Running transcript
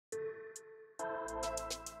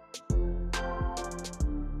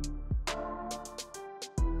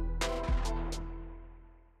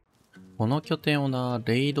この拠点を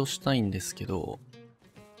レイドしたいんですけど、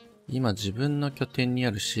今自分の拠点に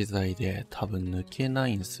ある資材で多分抜けな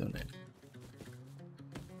いんですよ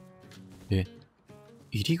ね。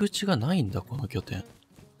入り口がないんだ、この拠点。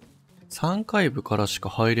3階部からしか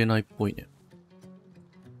入れないっぽいね。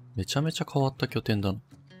めちゃめちゃ変わった拠点だな。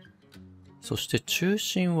そして中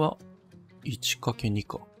心は 1×2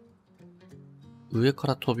 か。上か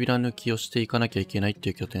ら扉抜きをしていかなきゃいけないって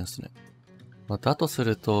いう拠点ですね。だとす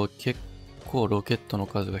ると結構ロケットの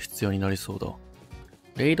数が必要になりそうだ。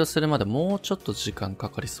レイドするまでもうちょっと時間か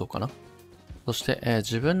かりそうかな。そして、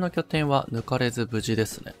自分の拠点は抜かれず無事で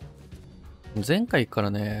すね。前回か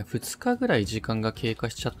らね、2日ぐらい時間が経過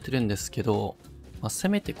しちゃってるんですけど、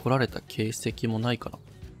攻めてこられた形跡もないかな。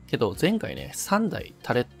けど前回ね、3台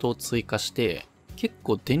タレットを追加して、結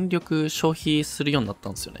構電力消費するようになった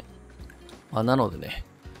んですよね。なのでね、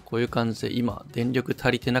こういう感じで今電力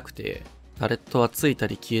足りてなくて、タレットはついた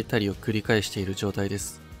り消えたりを繰り返している状態で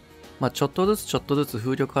す。ちょっとずつ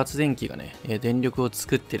風力発電機がね、電力を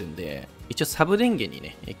作ってるんで、一応サブ電源に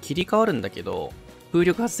ね、切り替わるんだけど、風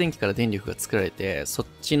力発電機から電力が作られて、そっ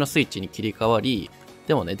ちのスイッチに切り替わり、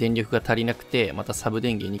でもね、電力が足りなくて、またサブ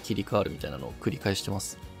電源に切り替わるみたいなのを繰り返してま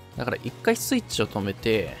す。だから一回スイッチを止め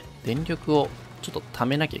て、電力をちょっと貯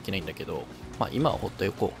めなきゃいけないんだけど、今はほっと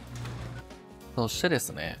いこう。そしてです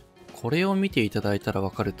ね、これを見ていただいたらわ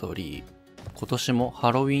かる通り、今年も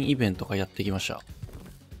ハロウィンイベントがやってきました。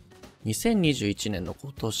2021年の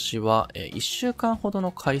今年は、1週間ほど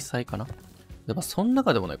の開催かな。でその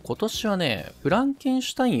中でもね、今年はね、フランケン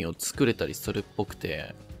シュタインを作れたりするっぽく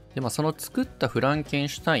て、でその作ったフランケン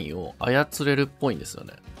シュタインを操れるっぽいんですよ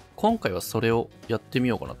ね。今回はそれをやってみ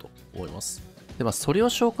ようかなと思います。でそれを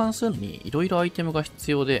召喚するのにいろいろアイテムが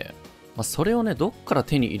必要で、それをね、どっから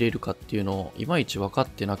手に入れるかっていうのをいまいち分かっ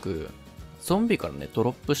てなく、ゾンビからね、ド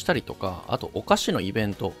ロップしたりとか、あとお菓子のイベ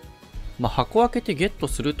ント、箱開けてゲット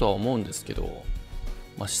するとは思うんですけど、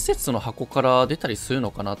施設の箱から出たりするの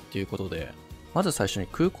かなっていうことで、まず最初に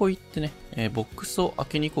空港行ってね、ボックスを開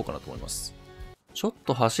けに行こうかなと思います。ちょっ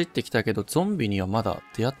と走ってきたけど、ゾンビにはまだ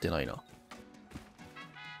出会ってないな。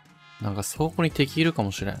なんか倉庫に敵いるか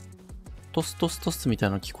もしれん。トストストスみたい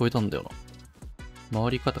なの聞こえたんだよな。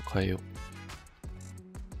回り方変えよ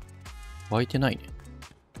う。湧いてないね。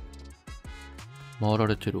回ら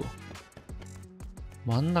れてるわ。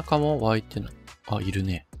真ん中も湧いてない。いる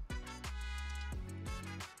ね。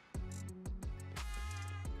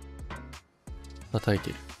叩い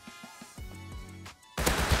てる。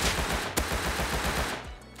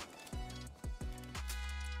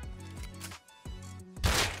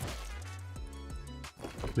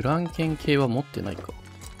フランケン系は持ってないか。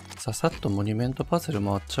ささっとモニュメントパズル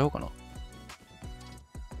回っちゃおうかな。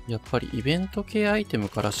やっぱりイベント系アイテム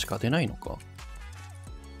からしか出ないのか。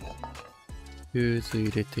フューズ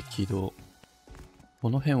入れて起動。こ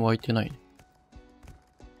の辺湧いてないね。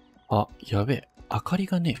やべえ。明かり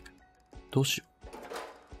がねえ。どうしよう。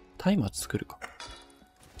松明作るか。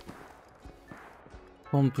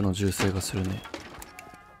ポンプの銃声がするね。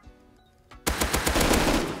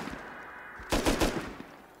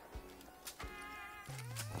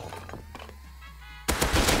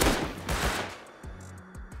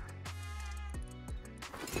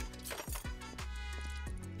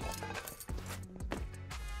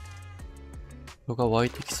人が湧い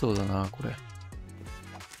てきそうだな、これ。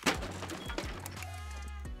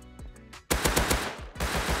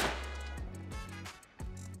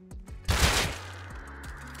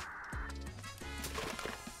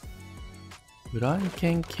フラン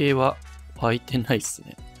ケン系は湧いてないっす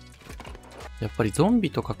ね。やっぱりゾン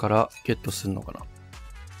ビとかからゲットするのかな。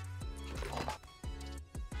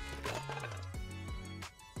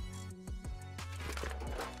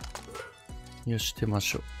よし、出ま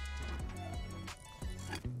しょう。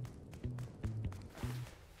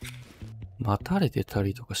待たれてた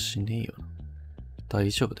りとかしねえよな。大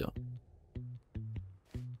丈夫だよ。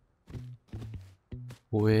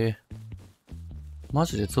マ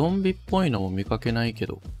ジでゾンビっぽいのも見かけないけ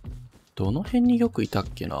ど、どの辺によくいたっ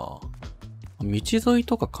けな。道沿い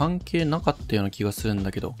とか関係なかったような気がするん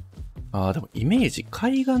だけど。でもイメージ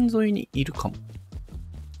海岸沿いにいるかも。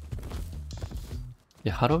で、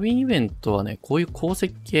ハロウィンイベントはね、こういう鉱石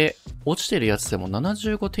系、落ちてるやつでも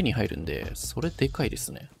75手に入るんで、それでかいで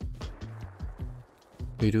すね。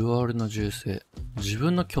LR の銃声。自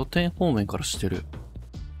分の拠点方面からしてる。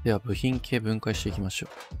では部品系分解していきましょう。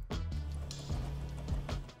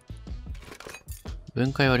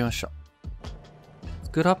分解終わりました。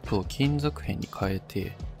スクラップを金属片に変え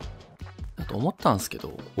て、だと思ったんですけ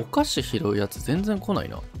ど、お菓子拾うやつ全然来ない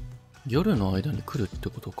な。夜の間に来るって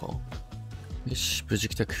ことか。よし、無事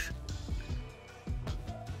帰宅。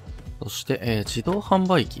そして、自動販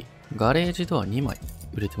売機。ガレージドア2枚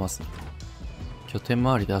売れてますね。拠点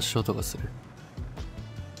周りで足音がす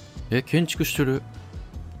る。建築してる。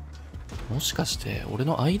もしかして、俺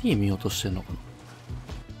の ID 見ようとしてんのかな。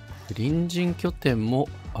隣人拠点も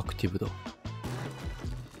アクティブだ。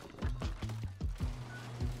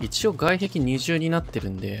一応外壁二重になってる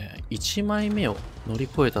んで、1枚目を乗り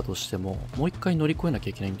越えたとしても、もう一回乗り越えなきゃ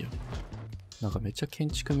いけないんだよね。なんかめっちゃ建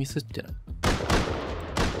築ミスってない？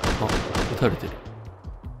あ、撃たれてる。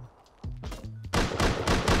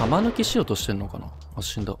玉抜きしようとしてんのかな。あ、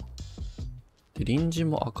死んだ。で、隣人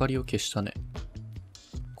も明かりを消したね。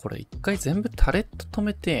これ一回全部タレット止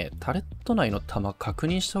めて、タレット内の弾確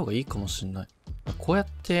認した方がいいかもしんない。こうやっ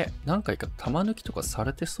て何回か弾抜きとかさ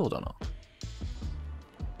れてそうだな。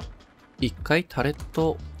一回タレッ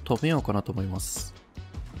ト止めようかなと思います。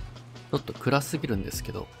ちょっと暗すぎるんです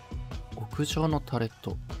けど、屋上のタレッ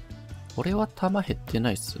ト。これは弾減って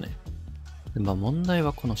ないっすね。で、まあ問題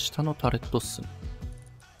はこの下のタレットっすね。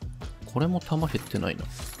これも弾減ってないな。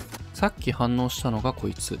さっき反応したのがこ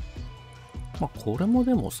いつ。まあこれも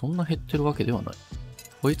でもそんな減ってるわけではない。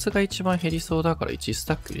こいつが一番減りそうだから1ス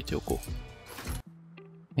タック入れておこ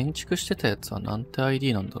う。建築してたやつはなんて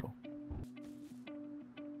ID なんだろ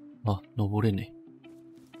う。あ、登れねえ。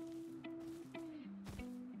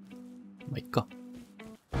まあ、いっか。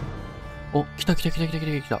お、来た来た来た来た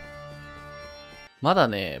来た来た。まだ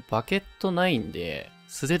ね、バケットないんで、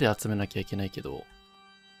素手で集めなきゃいけないけど、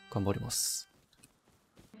頑張ります。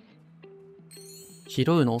拾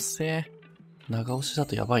うの遅え。長押しだ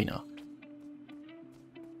とやばいな。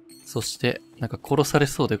そして、なんか殺され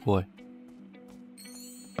そうで怖い。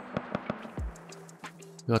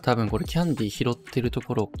うわ、多分これキャンディー拾ってると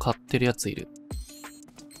ころを買ってるやついる。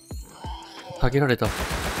下げられた。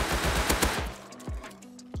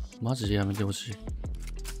マジでやめてほしい。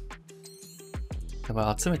や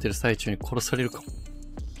ばい、集めてる最中に殺されるかも。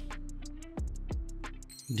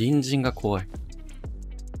隣人が怖い。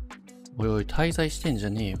おいおい、滞在してんじゃ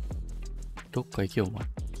ねえよ。どっか行けよ、お前。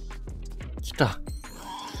来た。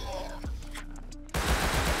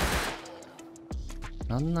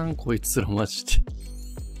なんこいつらマジで。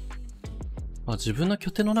あ、自分の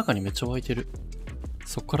拠点の中にめっちゃ湧いてる。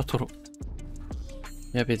そっから取ろ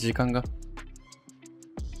う。やべえ、時間が。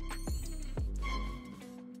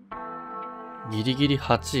ギリギリ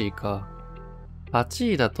8位か。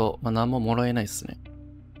8位だと、まあ、何ももらえないっすね。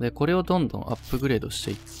で、これをどんどんアップグレードし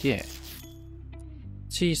ていって、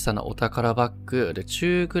小さなお宝バッグで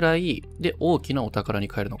中ぐらいで大きなお宝に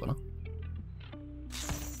変えるのかな。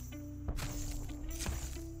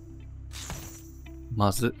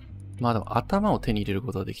まず、まあでも頭を手に入れる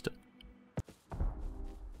ことができた。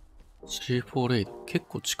C4 レイド、結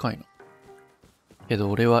構近いな。けど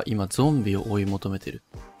俺は今ゾンビを追い求めてる。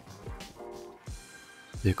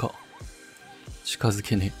でかっ。近づ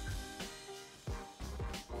けね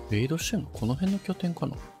え。レイドしてんのこの辺の拠点か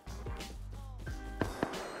な。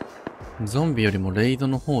ゾンビよりもレイド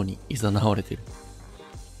の方に誘われてる。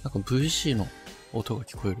なんか VC の音が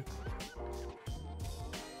聞こえる。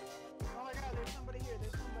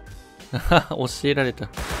教えられた。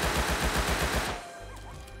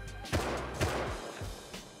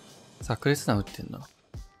炸裂弾撃ってんな。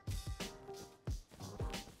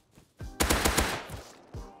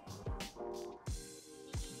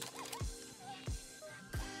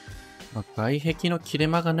まあ、外壁の切れ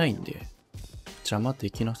間がないんで邪魔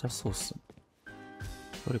できなさそうっす。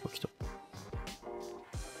誰か来た。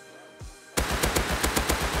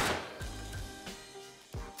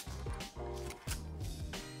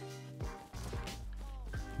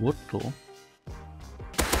おっと、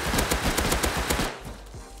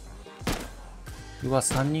うわ、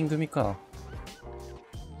3人組か。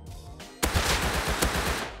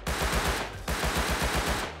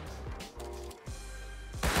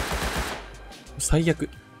最悪。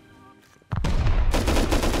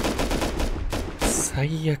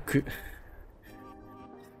最悪。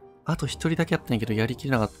あと一人だけあったんやけどやりき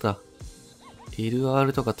れなかった。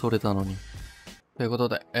LR とか取れたのに。ということ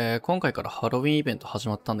で、今回からハロウィンイベント始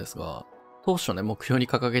まったんですが、当初ね、目標に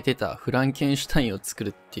掲げてたフランケンシュタインを作る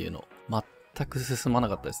っていうの、全く進まな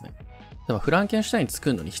かったですね。でもフランケンシュタイン作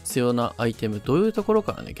るのに必要なアイテム、どういうところ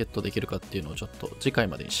からね、ゲットできるかっていうのをちょっと次回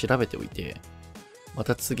までに調べておいて、ま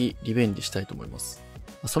た次リベンジしたいと思います。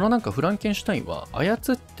そのなんかフランケンシュタインは操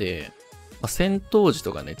って、戦闘時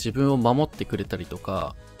とかね、自分を守ってくれたりと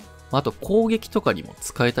か、あと攻撃とかにも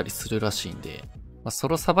使えたりするらしいんで、ソ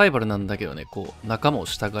ロサバイバルなんだけどね、こう仲間を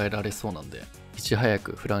従えられそうなんで、いち早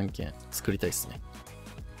くフランケン作りたいですね。